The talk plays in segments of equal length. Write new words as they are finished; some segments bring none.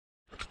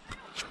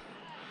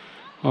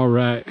All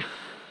right.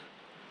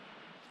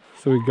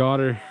 So we got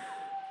her.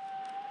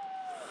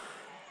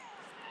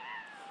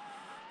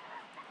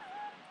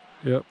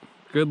 Yep,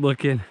 good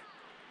looking.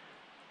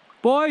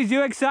 Boys,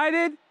 you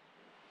excited?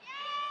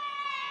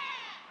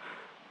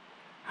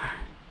 Yeah!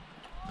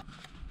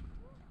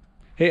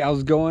 Hey, how's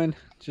it going?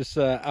 Just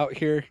out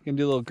here, gonna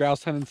do a little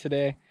grouse hunting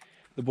today.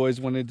 The boys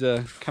wanted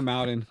to come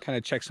out and kind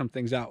of check some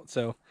things out,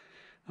 so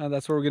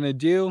that's what we're gonna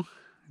do.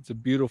 It's a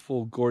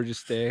beautiful,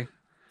 gorgeous day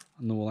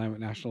on the Willamette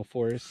National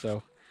Forest.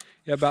 So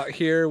yeah, about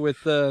here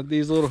with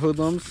these little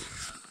hoodlums.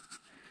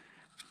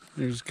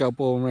 There's a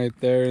couple of them right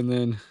there, and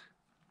then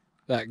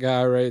that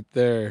guy right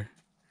there.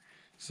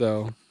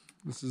 So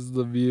this is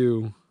the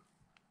view.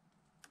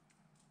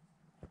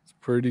 It's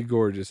pretty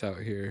gorgeous out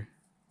here.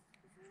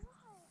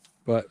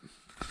 But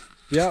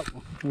yeah,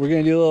 we're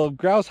gonna do a little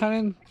grouse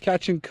hunting,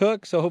 catch and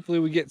cook. So hopefully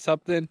we get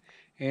something,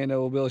 and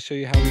we'll be able to show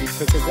you how we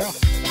cook our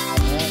grouse.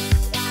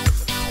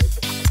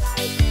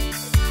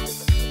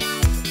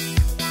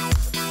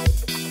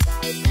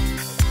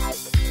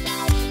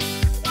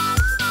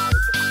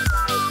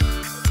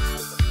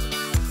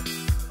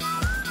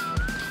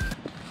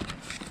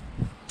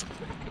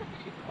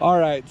 All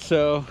right,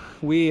 so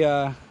we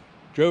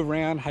drove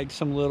around, hiked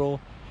some little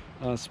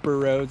spur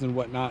roads and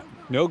whatnot.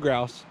 No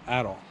grouse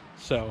at all.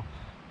 So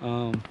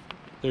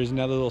there's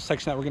another little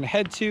section that we're gonna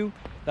head to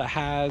that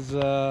has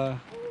a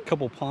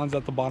couple ponds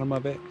at the bottom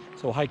of it.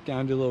 So we'll hike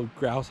down, do a little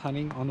grouse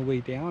hunting on the way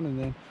down, and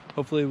then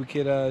hopefully we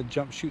could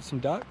jump shoot some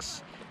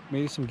ducks,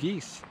 maybe some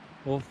geese.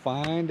 We'll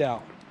find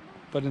out.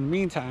 But in the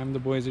meantime, the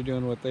boys are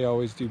doing what they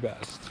always do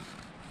best.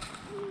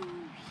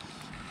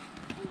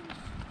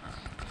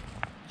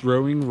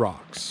 Throwing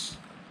rocks.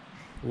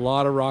 A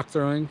lot of rock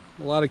throwing,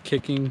 a lot of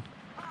kicking.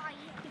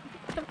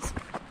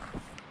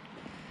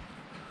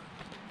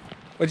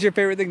 What's your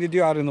favorite thing to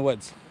do out in the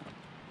woods?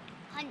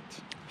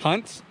 Hunt.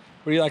 Hunt?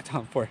 What do you like to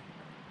hunt for?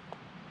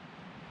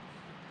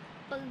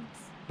 Birds.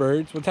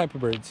 Birds? What type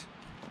of birds?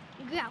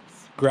 Grouse.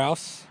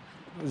 Grouse?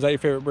 Is that your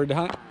favorite bird to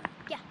hunt?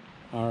 Yeah.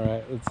 All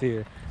right, let's see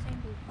here.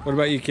 What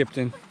about you,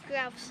 Kipton?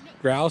 Grouse.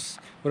 Grouse?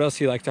 What else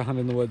do you like to hunt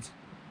in the woods?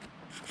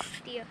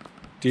 Deer.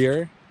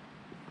 Deer?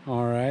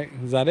 All right,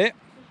 is that it?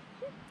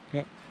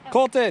 Yep.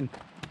 Colton,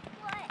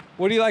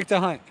 what do you like to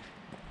hunt?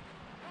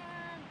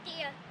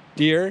 Deer.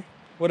 Deer?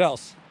 What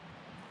else?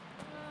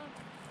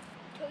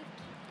 Turkey.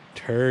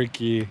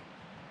 Turkey.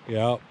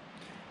 Yep.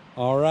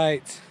 All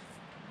right.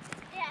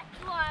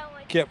 That's why I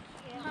like Kip,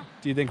 deer.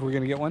 do you think we're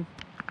gonna get one?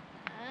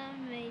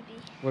 Maybe.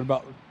 What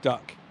about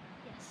duck?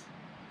 Yes.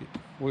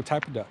 What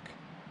type of duck?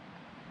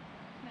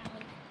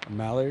 Mallard. A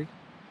mallard?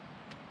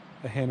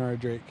 A hen or a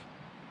drake?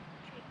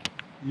 Drake.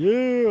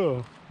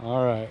 Yeah.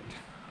 All right.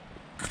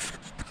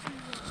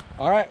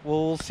 All right.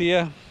 Well, we'll see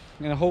you,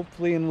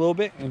 hopefully in a little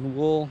bit, and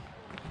we'll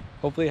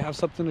hopefully have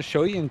something to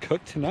show you and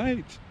cook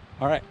tonight.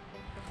 All right.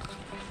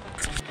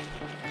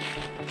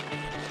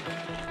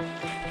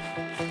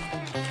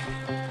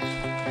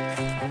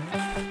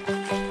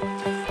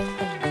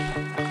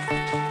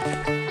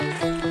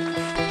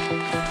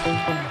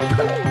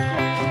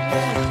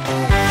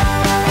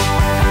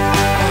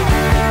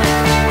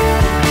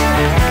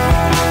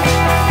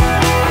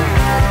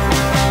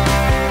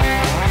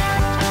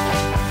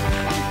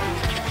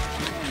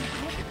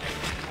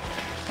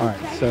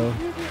 So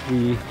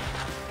we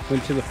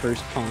went to the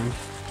first pond.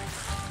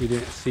 We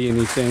didn't see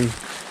anything.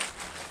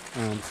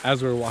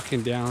 As we were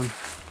walking down,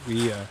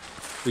 we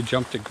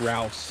jumped a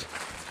grouse.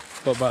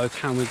 But by the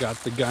time we got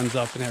the guns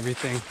up and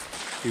everything,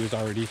 he was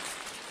already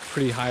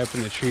pretty high up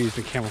in the trees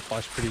and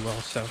camouflaged pretty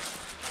well. So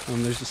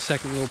there's a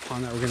second little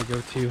pond that we're gonna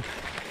go to.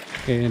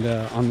 And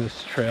on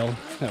this trail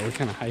that we're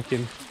kind of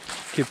hiking,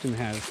 Kipton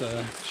has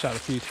shot a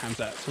few times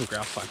at some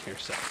grouse on here.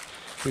 So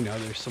we know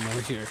there's some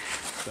more here.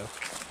 So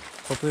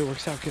hopefully it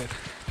works out good.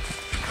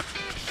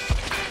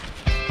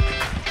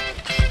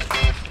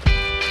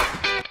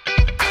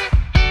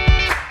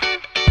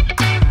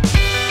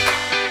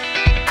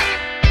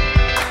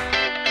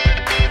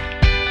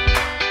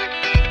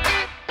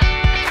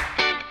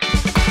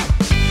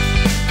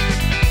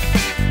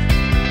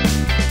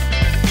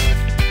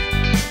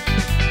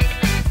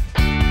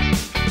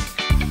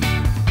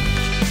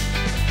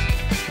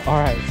 All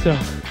right, so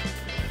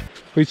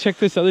we checked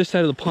this other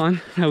side of the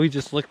pond that we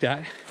just looked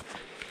at,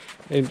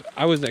 and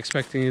I wasn't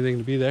expecting anything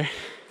to be there.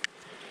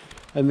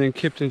 And then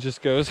Kipton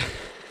just goes,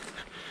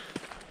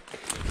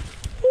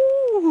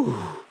 "Woo!"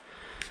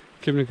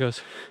 Kipton goes,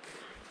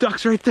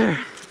 "Duck's right there."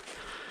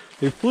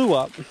 They flew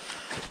up.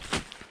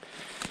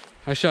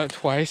 I shot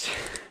twice,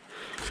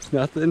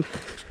 nothing.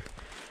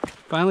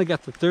 Finally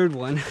got the third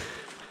one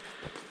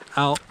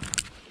out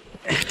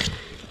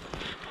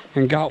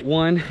and got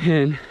one,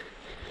 and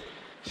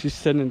she's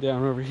sitting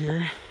down over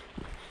here.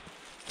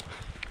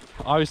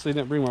 Obviously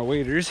didn't bring my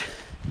waders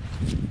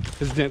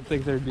because didn't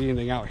think there'd be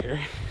anything out here.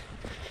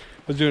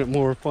 I was doing it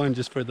more fun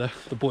just for the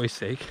boys'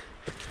 sake.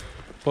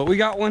 But we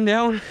got one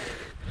down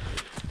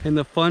and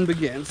the fun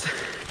begins.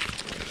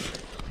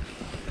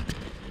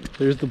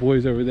 There's the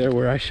boys over there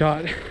where I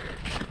shot.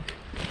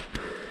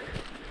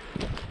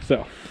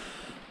 So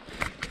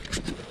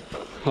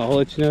I'll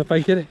let you know if I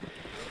get it.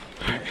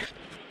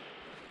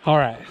 All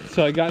right,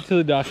 so I got to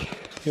the duck.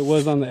 It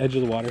was on the edge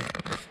of the water.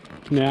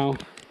 Now,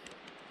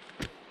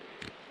 I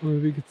don't know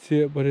if you can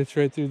see it, but it's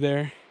right through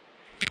there.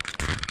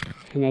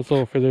 And that's a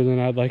little further than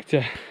I'd like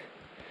to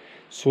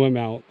swim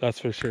out, that's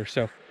for sure.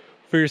 So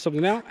figure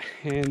something out,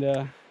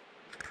 and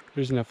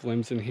there's enough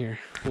limbs in here.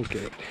 We'll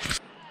get it.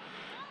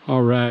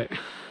 All right,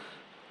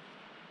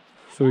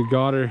 so we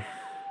got her.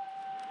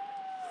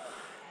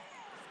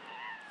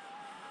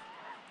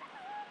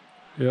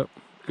 Yep,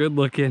 good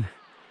looking.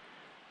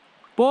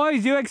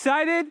 Boys, you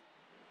excited?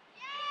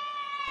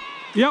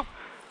 Yeah. Yep.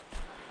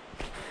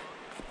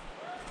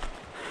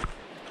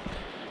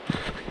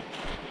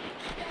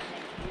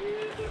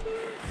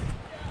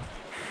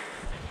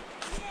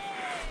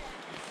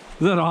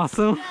 Is that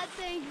awesome? That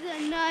thing's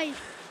a nice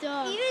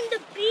dog. Even the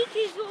beak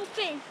is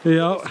open.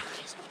 Yep.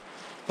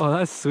 Oh,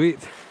 that's sweet.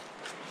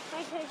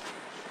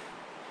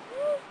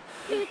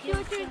 It's your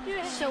turn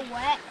to so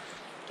wet.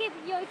 Give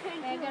your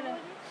turn to gotta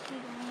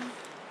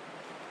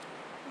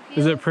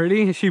Is it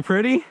pretty? Is she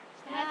pretty?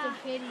 That's a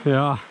pretty.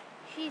 Yeah.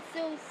 She's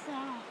so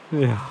soft.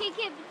 Yeah. Okay,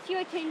 Kip, it's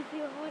your turn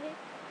to hold it.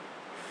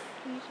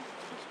 It's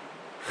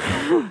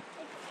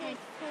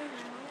so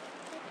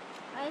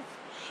loud.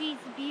 She's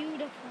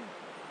beautiful.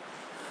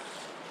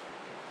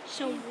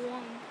 So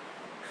warm.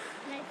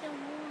 Nice and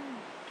warm.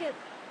 Kip,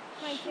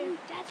 my turn.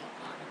 That's a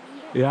lot of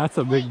meat. Yeah, that's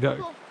a big duck.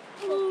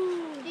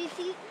 Ooh. Do you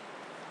see?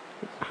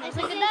 It's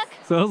like a duck.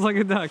 Sounds like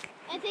a duck.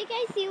 I think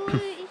I see where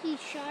he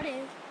shot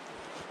it.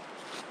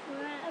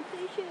 I'm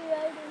pretty sure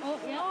right there. Oh,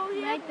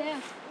 yeah, right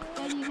there.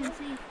 That you can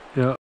see.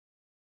 Yeah.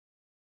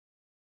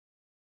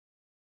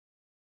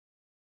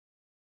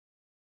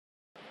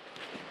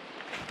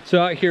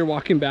 So out here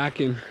walking back,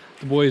 and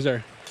the boys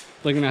are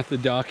looking at the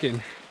duck,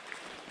 and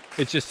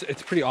it's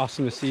pretty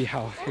awesome to see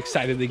how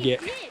excited they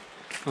get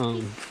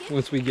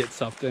once we get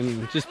something.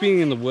 And just being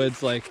in the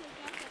woods, like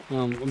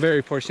I'm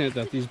very fortunate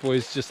that these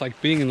boys just like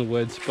being in the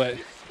woods, but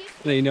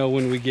they know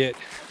when we get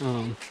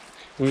when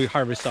we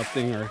harvest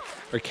something or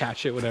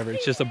catch it, whatever,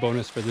 it's just a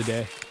bonus for the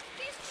day.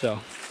 So,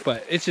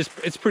 but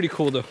it's pretty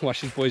cool to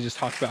watch these boys just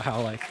talk about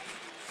how like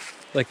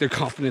their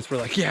confidence. We're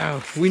like, yeah,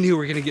 we knew we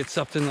were gonna get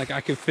something, like I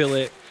could feel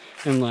it,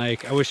 and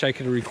like I wish I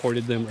could have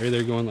recorded them, or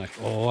they're going like,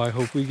 oh, I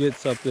hope we get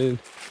something.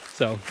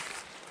 So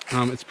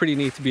it's pretty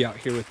neat to be out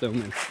here with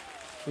them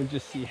and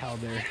just see how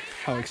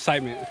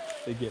excitement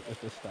they get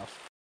with this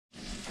stuff.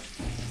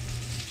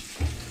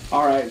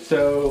 All right,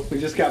 so we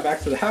just got back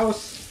to the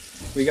house.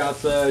 We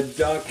got the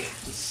duck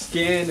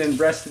skinned and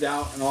breasted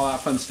out and all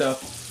that fun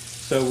stuff.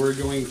 So we're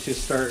going to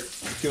start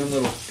doing a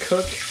little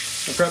cook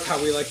and prep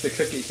how we like to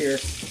cook it here.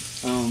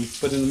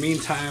 But in the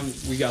meantime,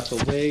 we got the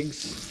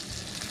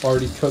legs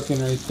already cooking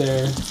right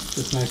there.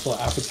 This nice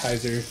little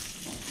appetizer.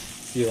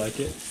 Do you like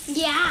it?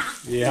 Yeah.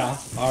 Yeah,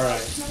 all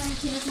right.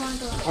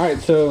 All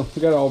right, so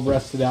we got it all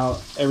breasted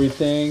out,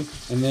 everything.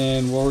 And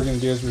then what we're gonna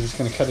do is we're just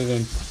gonna cut it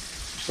in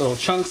little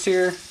chunks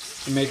here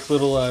and make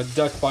little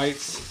duck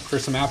bites for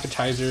some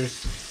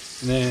appetizers.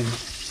 And then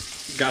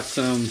got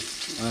some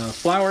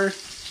flour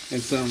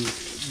and some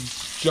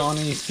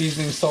Johnny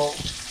seasoning salt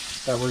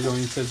that we're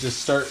going to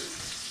just start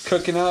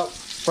cooking up,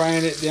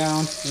 frying it down,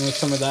 and with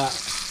some of that.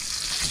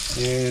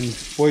 And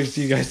boys,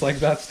 do you guys like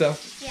that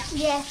stuff? Yeah.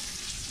 Yes.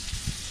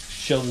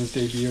 Sheldon's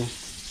debut.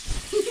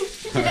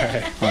 All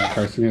right,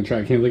 Carson, gonna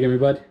try. Can you look at me,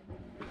 bud?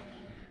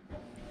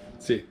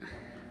 Let's see.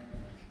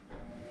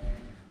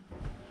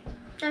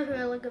 That's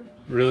really good.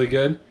 Really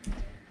good?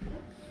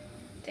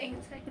 Take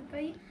a second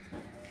bite.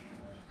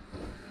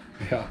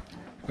 Yeah.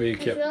 What do you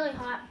It's keep? really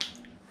hot.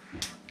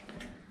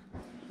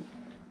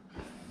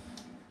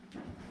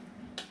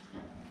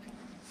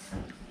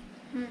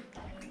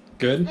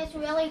 Good? It's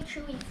really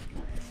chewy.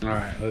 All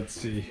right, let's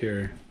see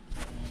here.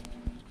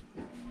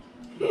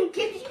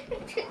 Give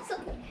you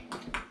something.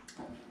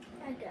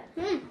 I got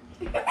it.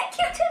 I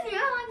can't tell you.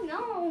 I'm like,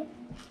 no.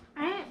 I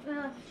ain't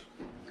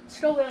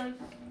still really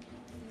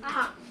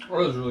hot.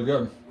 Oh, that's really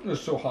good.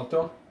 It's so hot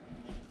though.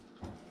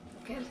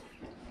 Good.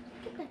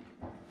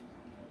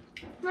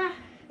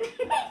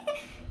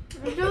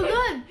 It's so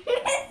good.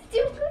 It's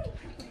too good.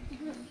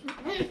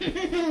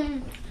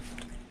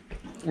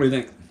 What do you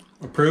think?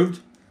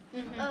 Approved?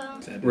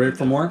 Mm-hmm. Ready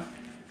for more?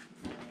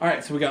 All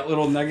right, so we got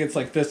little nuggets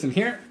like this in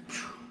here.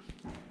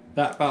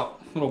 That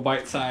about little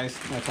bite size,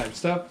 that type of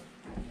stuff.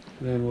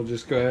 And then we'll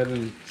just go ahead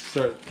and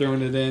start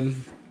throwing it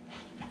in.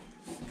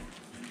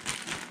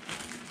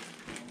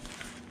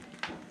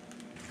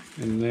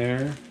 In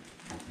there.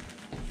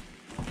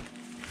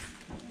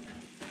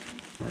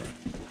 All right.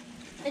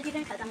 If you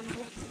didn't cut down on the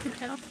whole.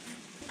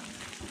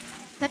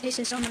 That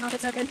tastes so much.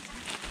 It's so good.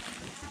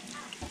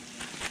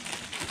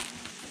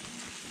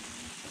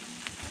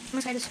 I'm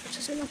excited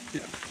to see you.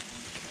 Yeah.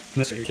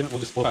 And this we'll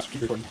just we'll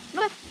keep recording.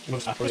 Okay. We'll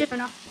just Just for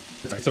now.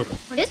 It's alright, so cool.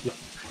 It is? Yeah.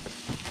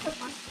 That's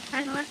fine. I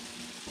didn't know that.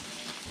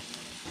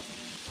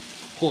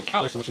 Holy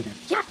cow, there's so much in here.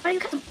 Yeah, but you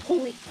cut them.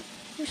 Holy.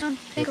 There's some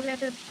fake over there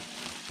too.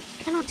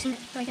 I cannot see it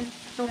so I can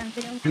throw that in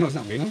the video. You know it's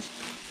not mayonnaise?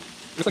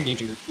 It's like game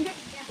changer. Okay.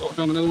 Oh, I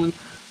found another one.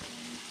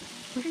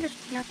 We should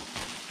just, yeah.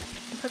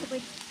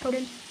 perfectly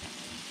coated.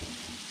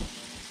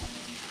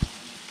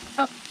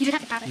 Oh, you just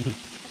have to tap it.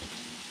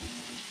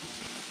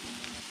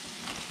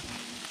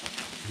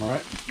 All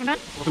right. We're done?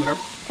 Open it up.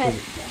 Okay.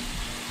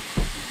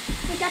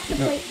 We got the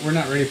No, plate. we're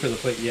not ready for the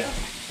plate yet.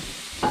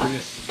 We're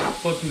just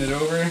flipping it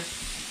over.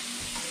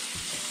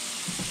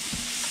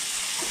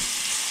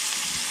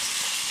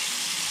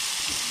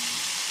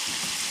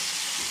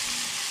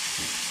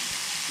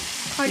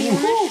 Cardi, you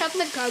want to chuck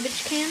the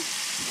garbage can?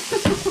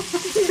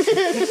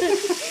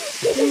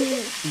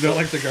 You don't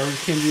like the garbage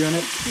can view in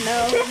it?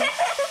 No.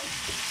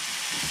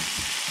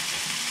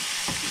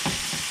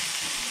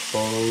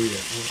 Oh yeah.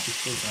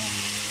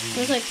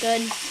 Those look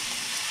good.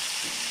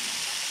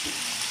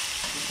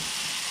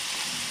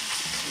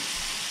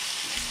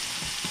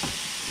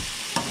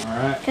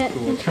 Alright, Okay, so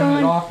we'll it's turn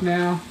going. it off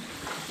now.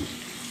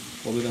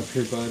 Hold it up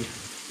here, bud.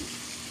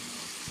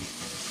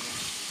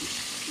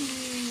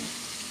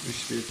 This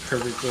should be a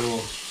perfect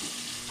little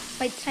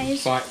Bite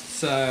size.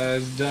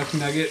 bite-sized duck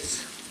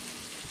nuggets.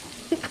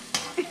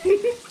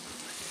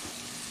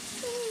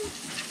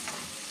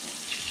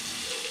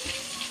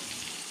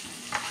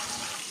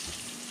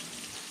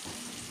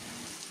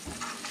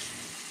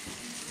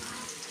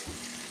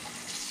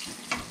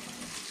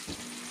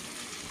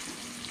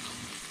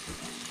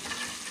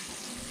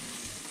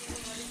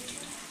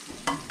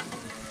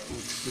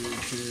 Let's see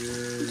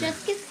here. It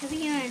just gets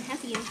heavier and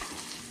heavier.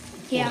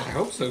 Yeah. Well, I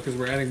hope so, because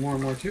we're adding more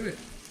and more to it.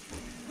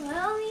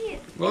 Well,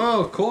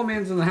 Whoa,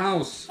 Coleman's in the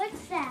house.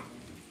 what's that?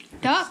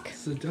 Duck.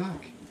 It's a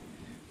duck.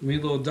 We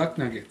need little duck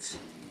nuggets.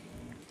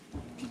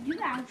 Did you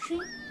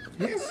actually?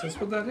 Yes, that's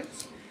what that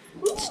is.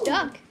 It's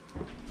duck.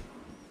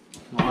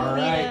 All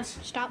We need right.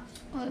 to stop.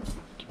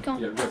 Keep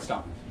going. Yeah, good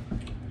stop.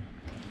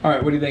 All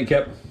right, what do you think,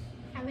 Kip?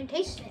 I haven't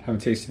tasted it.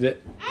 Haven't tasted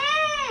it.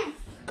 Mm.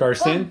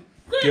 Carson,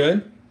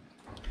 good?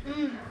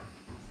 Mm.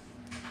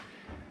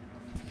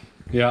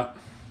 Yeah.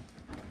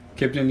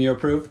 Kipton, you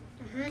approve?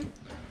 Mm-hmm.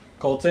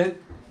 Colton?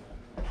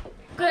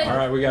 Good. All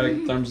right, we got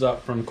a thumbs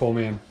up from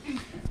Coleman.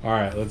 All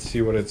right, let's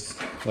see what it's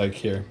like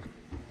here.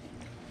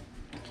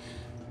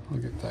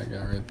 Look at that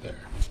guy right there.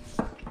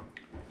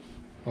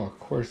 Oh, of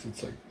course,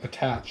 it's like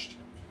attached.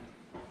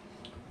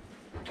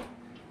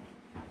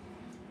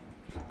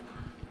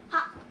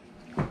 Hot.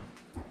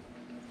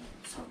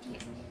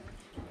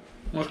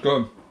 That's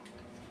good.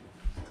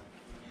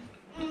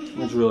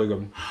 That's really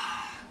good.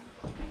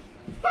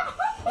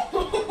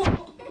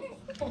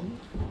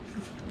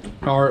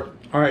 All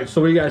right. So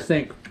what do you guys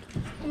think?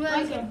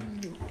 Really good.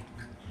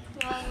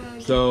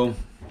 So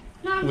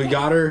we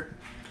got her,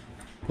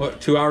 what,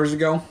 2 hours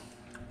ago?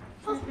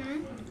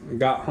 We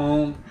got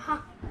home,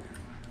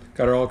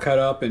 got her all cut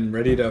up and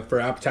ready for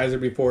appetizer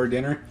before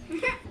dinner.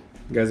 You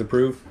guys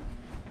approve?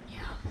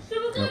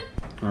 Yep.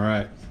 All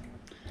right.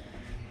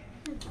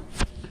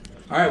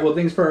 All right. Well,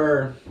 thanks for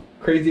our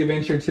crazy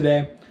adventure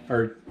today.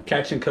 Our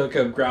catch and cook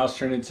of grouse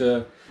turned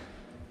into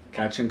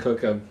catch and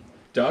cook of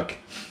duck.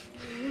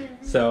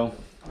 So,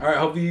 all right.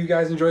 Hopefully you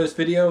guys enjoy this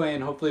video,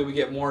 and hopefully we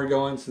get more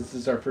going since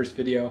this is our first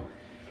video.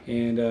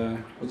 And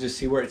we'll just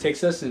see where it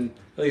takes us. And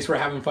at least we're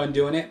having fun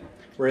doing it.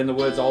 We're in the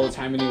woods all the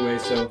time anyway,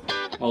 so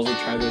I'll also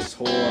try this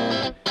whole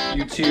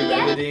YouTube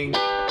editing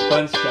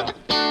fun stuff.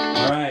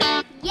 All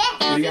right. Yes.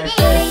 What do you guys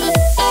think?